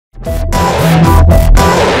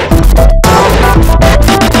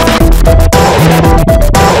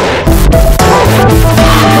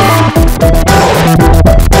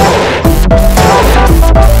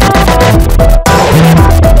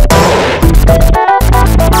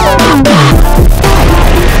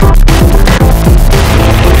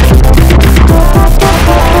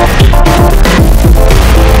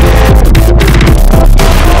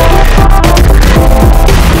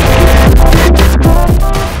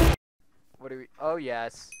Oh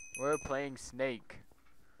yes, we're playing Snake.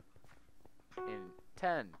 In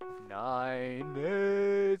 10, 9,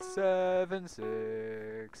 8, 7,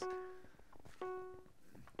 6.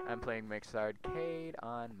 I'm playing Mixed Arcade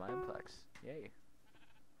on Mineplex. Yay.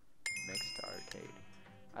 Mixed Arcade.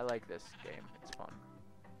 I like this game. It's fun.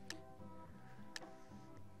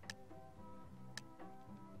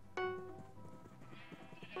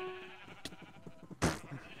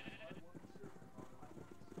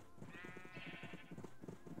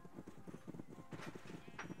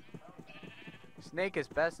 Snake is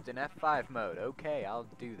best in F5 mode. Okay, I'll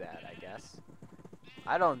do that, I guess.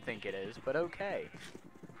 I don't think it is, but okay.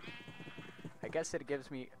 I guess it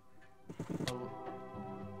gives me... Oh,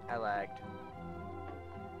 I lagged.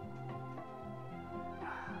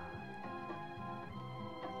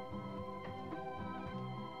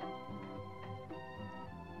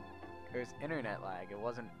 It was internet lag, it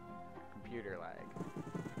wasn't computer lag.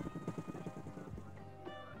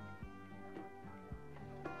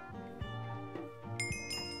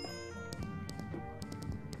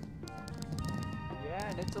 Yeah,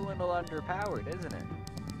 and it's a little underpowered, isn't it?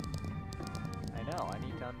 I know, I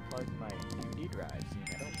need to unplug my DVD drives,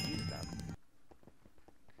 and I don't use them.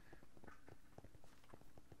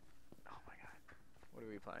 Oh my god. What are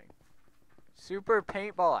we playing? Super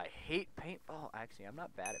paintball. I hate paintball. Actually, I'm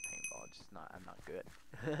not bad at paintball. It's just I'm not good.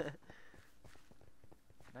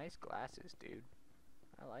 Nice glasses, dude.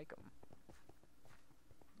 I like them.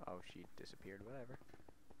 Oh, she disappeared. Whatever.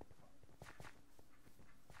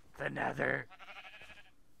 The Nether.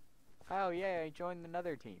 Oh, yay, I joined the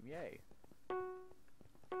Nether team. Yay.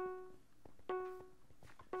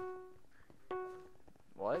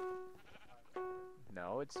 What?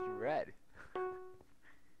 No, it's red.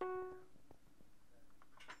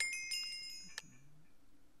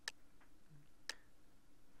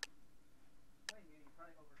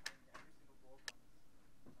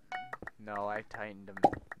 No, I tightened them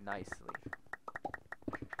nicely.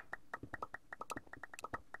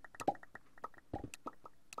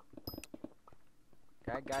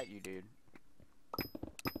 I got you, dude.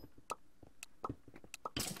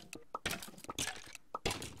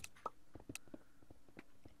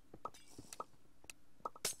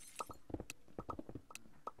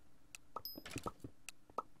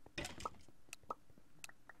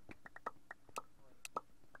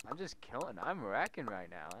 I'm just killing. I'm wrecking right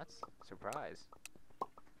now. That's a surprise.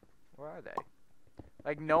 Where are they?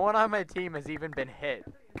 Like, no one on my team has even been hit.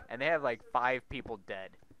 And they have like 5 people dead.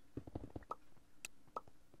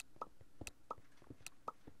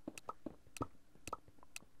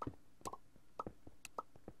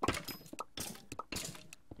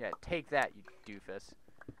 Yeah, take that, you doofus.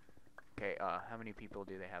 Okay, how many people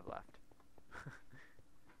do they have left?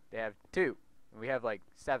 They have 2. We have like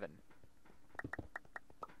 7.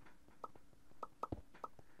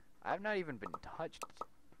 I've not even been touched.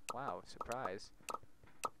 Wow, surprise.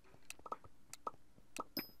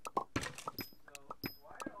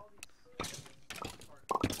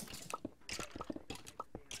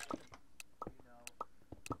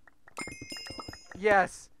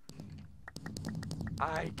 Yes!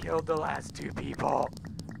 I killed the last 2 people!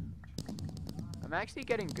 I'm actually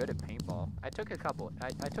getting good at paintball. I took a couple. I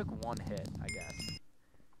took 1 hit, I guess.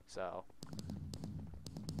 So.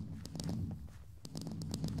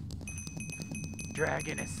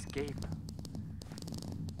 Dragon escape.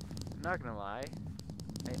 I'm not gonna lie.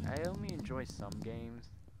 I only enjoy some games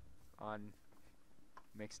on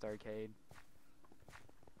Mixed Arcade.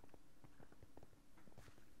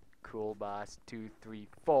 Cool boss 2, 3,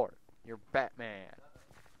 4. You're Batman.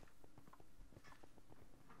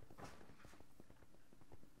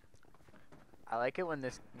 I like it when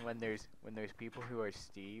there's people who are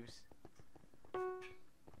Steves.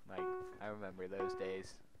 Like, I remember those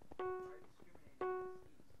days.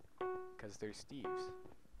 Because they're Steves.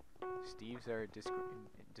 Steves are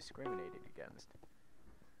discriminated against.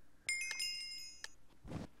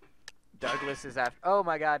 Douglas is after. Oh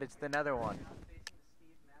my god, it's the Nether one.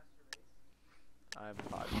 I'm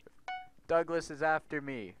positive. Douglas is after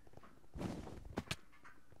me.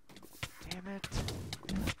 Damn it.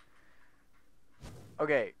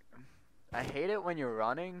 Okay. I hate it when you're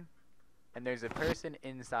running and there's a person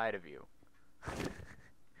inside of you. I hate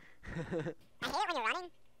it when you're running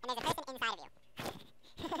and there's a person inside of you.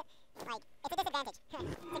 Like, it's a disadvantage. It's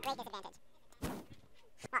a great disadvantage.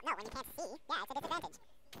 Well, no, when you can't see, yeah, it's a disadvantage.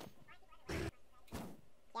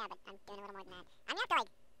 Yeah, but I'm doing a little more than that. I'm gonna have to,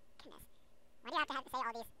 like, goodness. Why do you have to say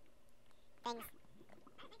all these things?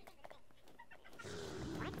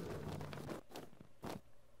 What?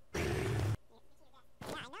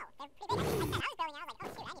 Yeah, I know. They're pretty big. I was going out, like, oh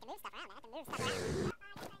shoot, I need to move stuff around. I have to move stuff around.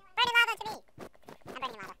 Burning lava to me!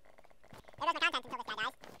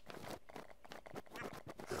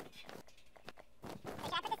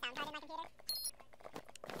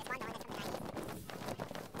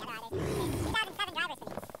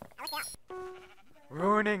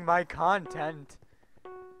 Ruining my content.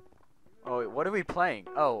 Oh, wait, what are we playing?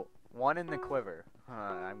 Oh, one in the quiver.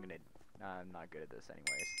 I'm not good at this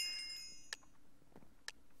anyways.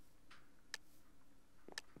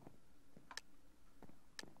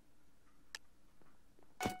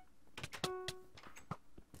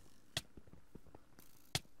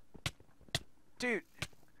 Dude,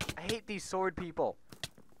 I hate these sword people.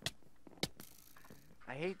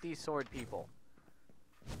 I hate these sword people.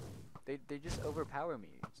 They just overpower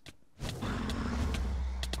me.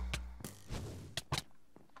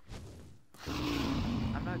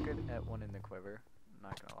 I'm not good at one in the quiver. I'm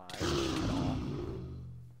not gonna lie at all.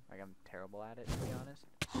 Like, I'm terrible at it, to be honest.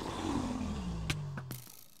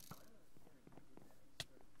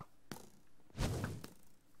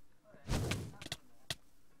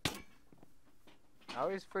 I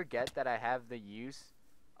always forget that I have the use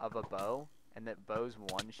of a bow, and that bows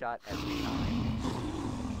one shot every time.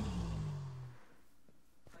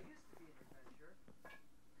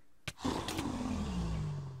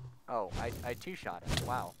 Oh, I two-shot him.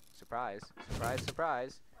 Wow. Surprise. Surprise,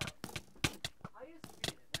 surprise.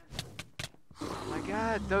 Oh my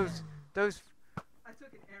god, those I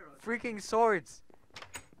took an arrow. freaking swords.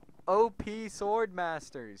 OP sword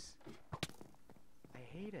masters. I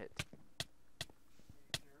hate it.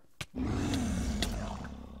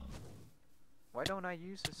 Why don't I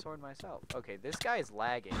use the sword myself? Okay, this guy is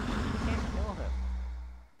lagging. I can't kill him.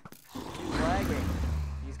 He's lagging.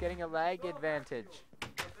 He's getting a lag advantage.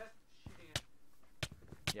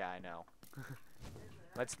 Yeah, I know.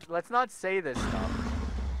 Let's not say this stuff.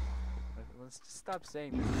 Let's just stop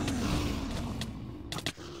saying this.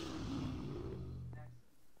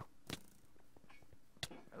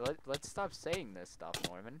 Let's stop saying this stuff,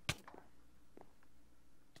 Norman.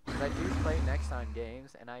 Because I do play next on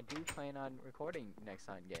games, and I do plan on recording next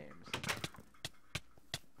on games.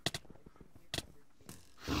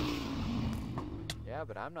 Yeah,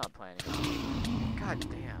 but I'm not planning on it. God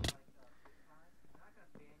damn.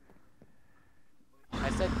 I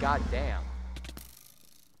said god damn.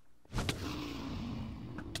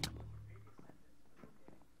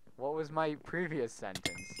 What was my previous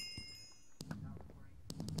sentence?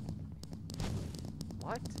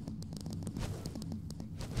 What?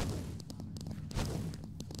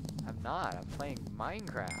 I'm not. I'm playing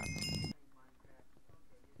Minecraft.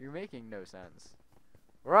 You're making no sense.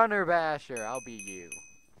 Runner Basher, I'll be you.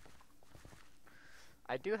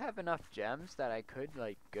 I do have enough gems that I could,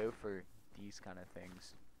 like, go for these kind of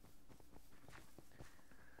things.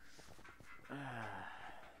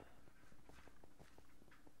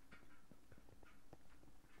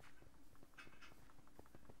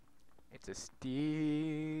 It's a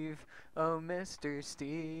Steve. Oh, Mr.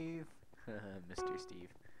 Steve. Mr. Steve.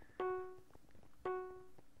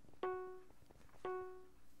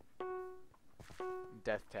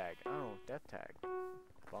 Death tag. Oh, death tag.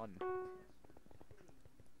 Fun.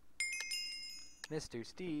 Mr.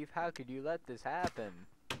 Steve, how could you let this happen?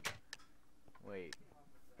 Wait.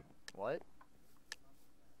 What?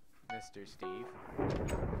 Mr. Steve.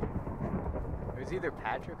 It was either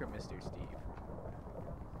Patrick or Mr. Steve.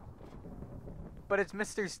 But it's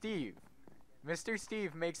Mr. Steve. Mr.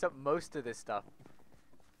 Steve makes up most of this stuff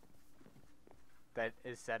that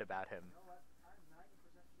is said about him.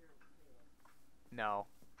 No.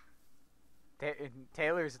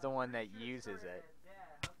 Taylor's the one that uses it.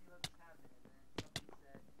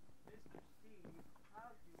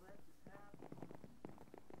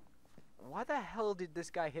 Why the hell did this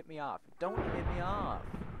guy hit me off? Don't hit me off.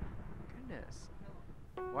 Goodness.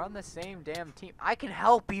 We're on the same damn team. I can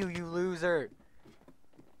help you, you loser.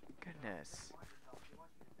 Goodness.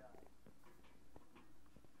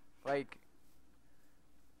 Like,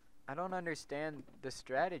 I don't understand the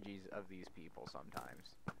strategies of these people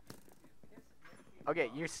sometimes. Okay,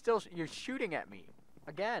 you're shooting at me.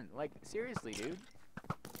 Again, like, seriously, dude.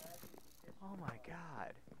 Oh my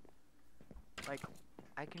god. Like,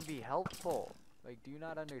 I can be helpful. Like, do you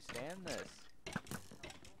not understand this?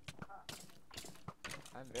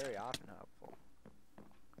 I'm very often helpful.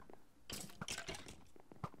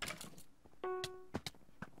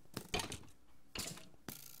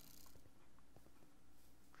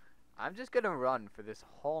 I'm just gonna run for this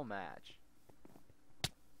whole match.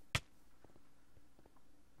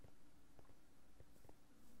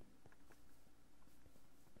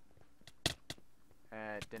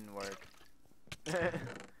 It didn't work.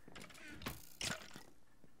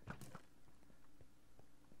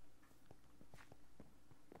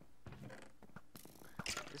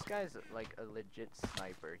 This guy's like a legit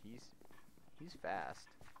sniper. He's fast.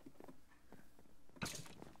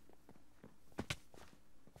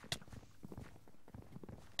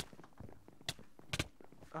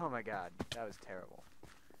 Oh my god, that was terrible.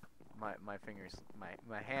 My fingers,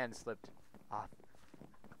 my hand slipped off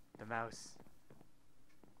the mouse.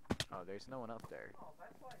 Oh, there's no one up there. Oh,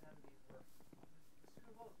 that's why none of these work. The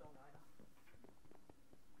screw holes don't line up.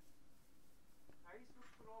 How are you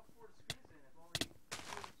supposed to put all 4 screws in if only 2 of the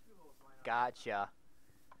screw holes line up? Gotcha.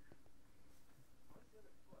 Where's the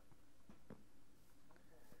other foot?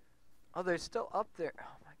 Oh, they're still up there.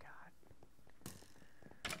 Oh my god.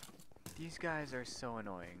 These guys are so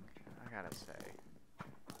annoying, I gotta say.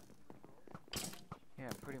 Yeah,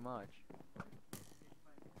 pretty much.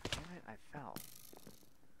 Damn it, I fell.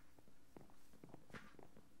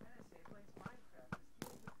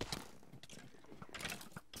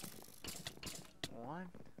 What?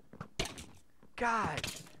 God!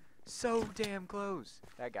 So damn close!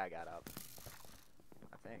 That guy got up.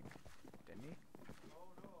 I think. Didn't he?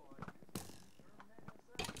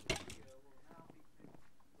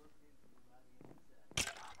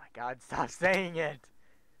 Oh my god, stop saying it!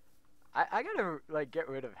 I gotta, like, get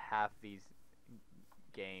rid of half these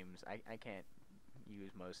games. I can't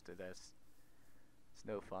use most of this. It's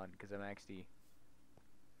no fun, because I'm actually...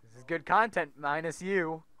 This is good content, minus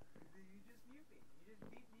you. You just mute me. You just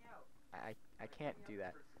beat me out. I can't do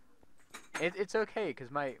that. It's okay,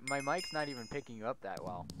 because my mic's not even picking you up that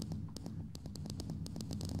well.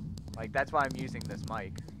 Like, that's why I'm using this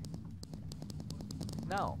mic.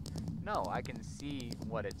 No. No, I can see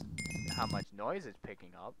what it's... how much noise it's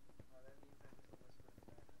picking up.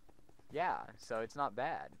 Yeah, so it's not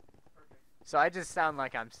bad. So I just sound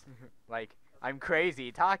like I'm... like, I'm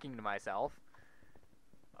crazy talking to myself.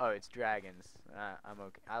 Oh, it's dragons. I'm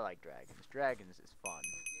okay. I like dragons. Dragons is fun.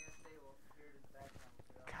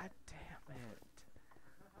 God damn it.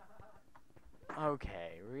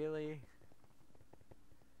 Okay, really?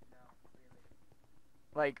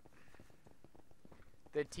 Like,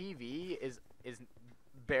 the TV is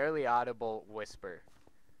barely audible whisper,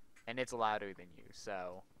 and it's louder than you,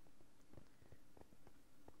 so...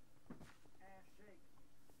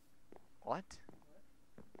 What?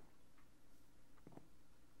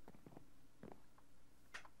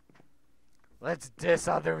 Let's diss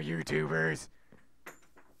other YouTubers.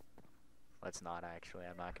 Let's not, actually.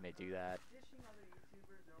 I'm not gonna do that. Dishing other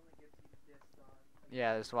YouTubers only gets you dissed on.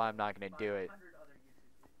 Yeah, that's why I'm not gonna do it. 100 other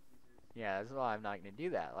YouTube users. Yeah, that's why I'm not gonna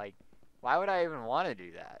do that. Like, why would I even want to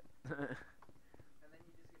do that? And then you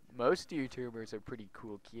just get Most YouTubers are pretty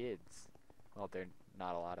cool kids. Well, they're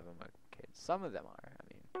not a lot of them are kids. Some of them are. I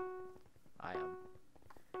mean, I am.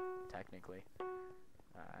 Technically.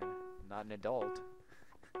 I'm not an adult.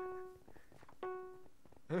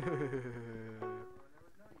 when there was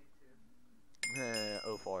no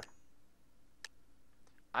YouTube. 04.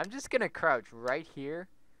 I'm just gonna crouch right here.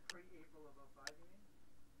 Pre-April of 05, you mean?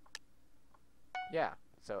 Yeah,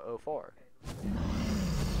 so 04.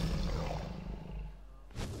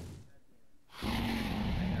 I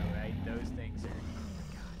know, right? Those things are...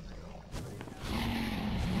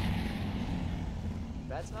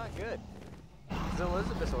 That's not good. Because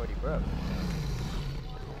Elizabeth's already broke.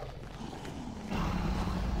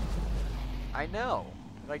 I know.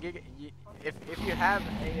 Like, if you have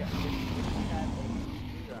a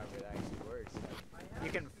screwdriver that actually works, like,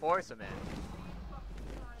 you can force them in.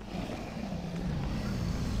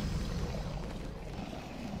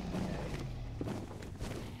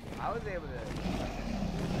 I was able to,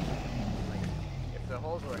 like, if the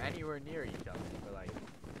holes were anywhere near each other, but like,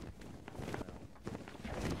 I don't know.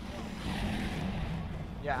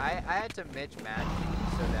 Yeah, I had to match so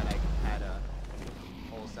that I had a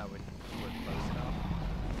holes that would work close enough.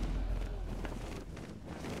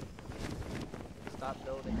 Stop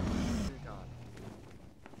building a futon.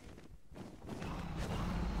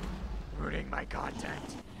 Ruining my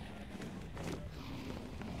content.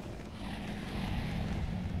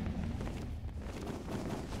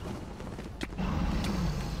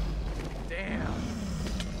 Damn.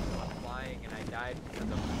 I'm flying and I died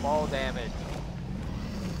because of fall damage.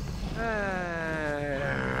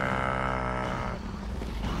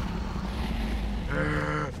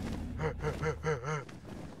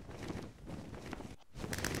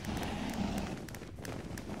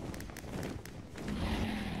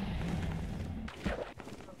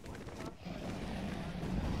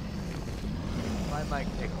 I might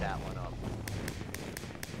pick that one up.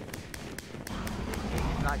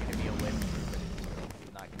 It's not going to be a whisper, but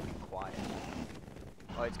it's not going to be quiet.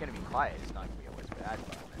 Oh, it's going to be quiet, it's not going to be a whisper. That's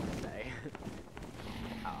what I meant to say.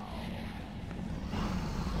 Oh.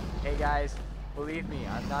 Hey guys, believe me,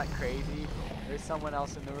 I'm not crazy. There's someone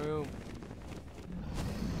else in the room.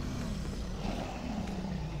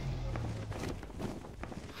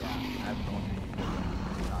 Yeah, I've told you to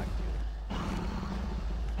talk to.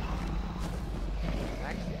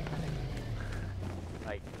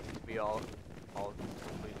 all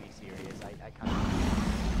completely serious. I kind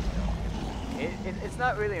of, it's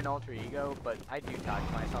not really an alter ego, but I do talk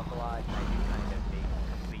to myself a lot. I do kind of make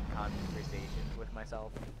complete conversations with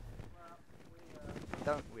myself.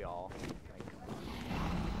 Don't we all? Like, come on.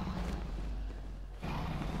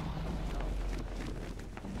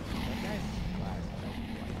 That guy's glass.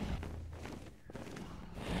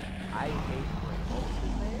 I hate what was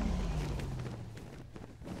his name?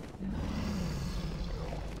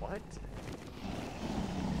 What?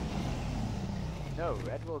 No,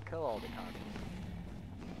 red will kill all the commies.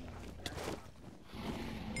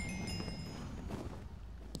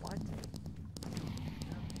 What?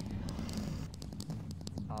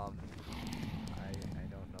 I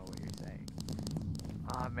don't know what you're saying.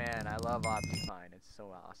 Aw, man, I love Optifine. It's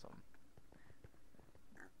so awesome.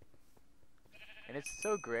 And it's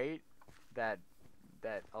so great that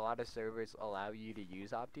a lot of servers allow you to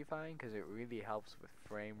use Optifine because it really helps with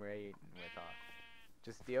frame rate and with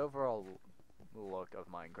just the overall look of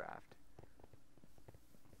Minecraft.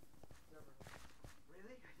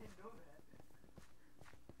 Really? I didn't know that.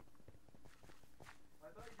 I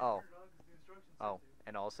thought you Oh. turned it on 'cause the instructions said Oh, to.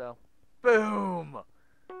 and also, boom!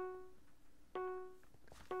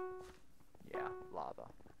 Yeah, lava.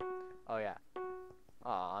 Oh yeah.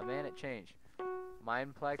 Aw, man, it changed.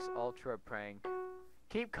 Mineplex Ultra Prank.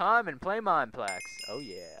 Keep calm and play Mineplex. Oh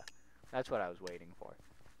yeah. That's what I was waiting for.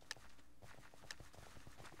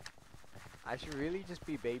 I should really just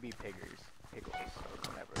be baby piggers. Pickles, or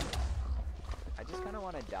whatever it is. I just kind of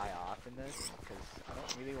want to die off in this, because I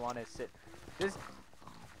don't really want to sit... This...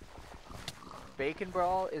 Bacon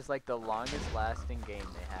Brawl is like the longest lasting game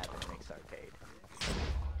they have in Mix Arcade.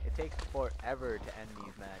 It takes forever to end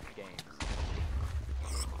these games.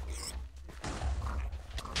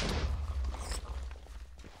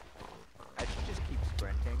 I should just keep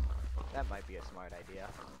sprinting. That might be a smart idea.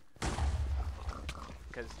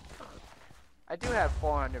 Because I do have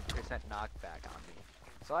 400% knockback on me.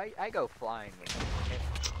 So I go flying when I hit.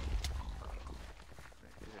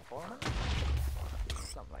 Is it 400?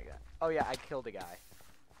 Something like that. Oh yeah, I killed a guy.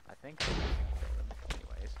 I think I killed him.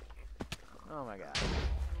 Anyways. Oh my god.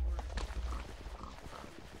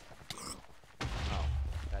 Oh,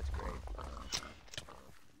 that's great.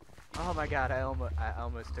 Oh my god, I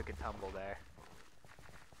almost took a tumble there.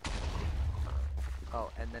 Oh,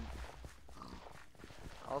 and then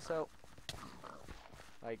also,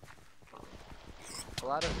 like, a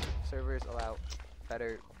lot of servers allow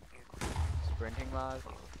better sprinting mods.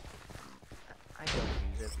 I don't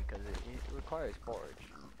use it because it requires forge,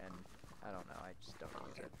 and I don't know, I just don't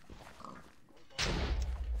use it.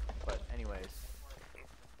 But anyways.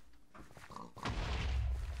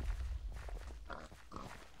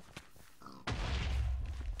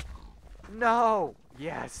 No!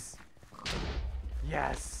 Yes!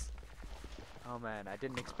 Yes! Oh man, I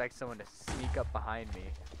didn't expect someone to sneak up behind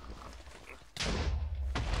me.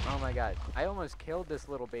 Oh my god, I almost killed this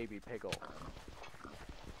little baby piggle.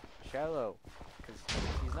 Shallow, because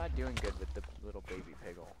he's not doing good with the little baby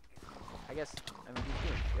piggle. I guess, I mean, he's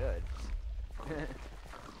doing good.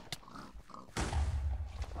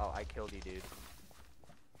 Oh, I killed you, dude.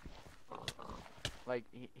 Like,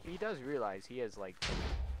 he does realize he is, like,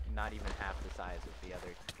 not even half the size of the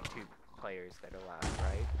other two players that are left,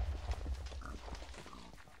 right?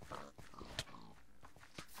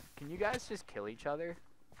 Can you guys just kill each other?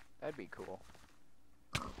 That'd be cool.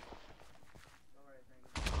 Alright,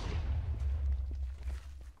 thank you.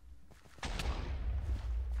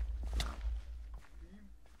 Team?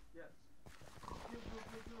 Yes. Kill.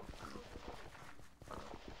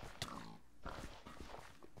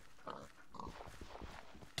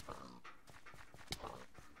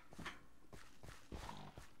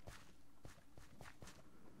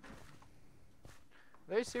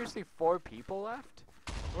 There's seriously 4 people left?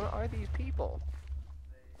 Where are these people?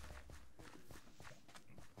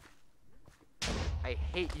 I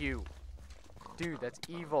hate you. Dude, that's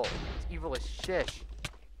evil. It's evil as shish.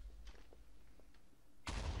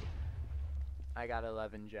 I got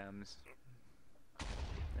 11 gems.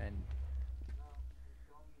 And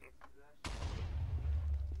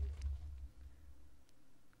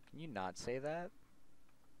can you not say that?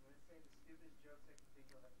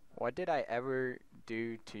 What did I ever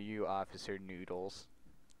do to you, Officer Noodles?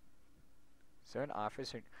 Is there an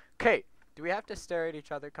officer? Okay, do we have to stare at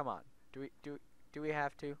each other? Come on. Do we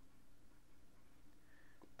have to?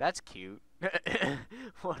 That's cute.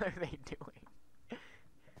 What are they doing?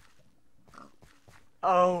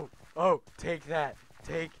 Oh, take that.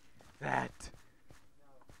 Take that.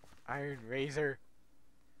 Iron razor.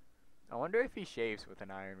 I wonder if he shaves with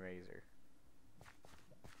an iron razor.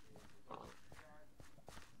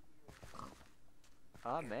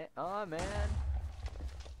 Oh man. Oh man.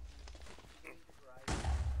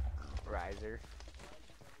 Riser.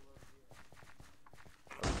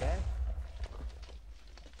 Okay.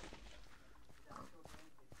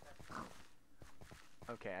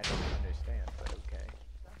 Okay, I don't understand, but okay.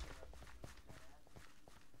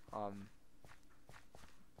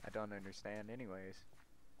 I don't understand anyways.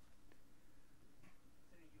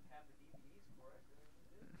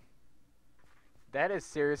 That is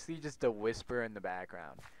seriously just a whisper in the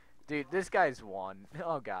background. Dude, this guy's won.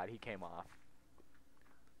 Oh god, he came off.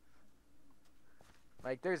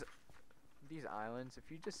 Like, there's these islands.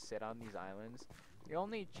 If you just sit on these islands, the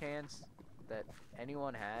only chance that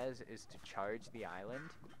anyone has is to charge the island.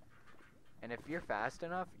 And if you're fast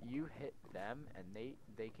enough, you hit them, and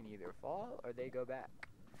they can either fall or they go back.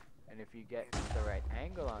 And if you get the right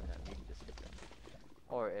angle on them, you can just hit them.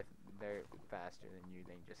 Or if they're faster than you,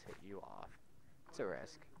 they just hit you off. It's a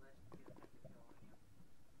risk.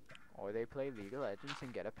 Or they play League of Legends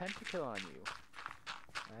and get a pentakill on you.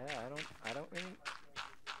 I don't really...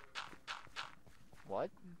 What?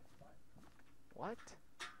 What?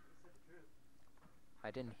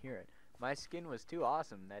 I didn't hear it. My skin was too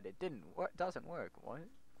awesome that it doesn't work. What?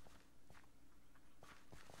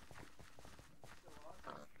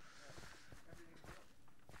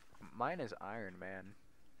 Mine is Iron Man.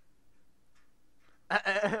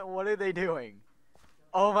 What are they doing?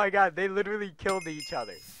 Oh my god, they literally killed each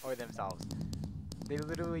other. Or themselves. They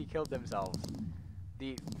literally killed themselves.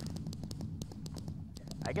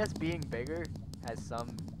 I guess being bigger has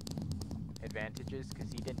some advantages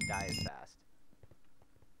because he didn't die as fast.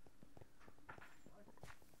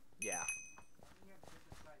 Yeah.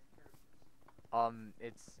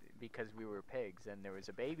 It's because we were pigs and there was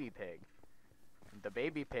a baby pig. The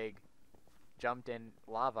baby pig jumped in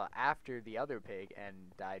lava after the other pig and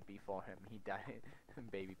died before him. He died.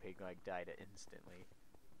 Baby pig like died instantly.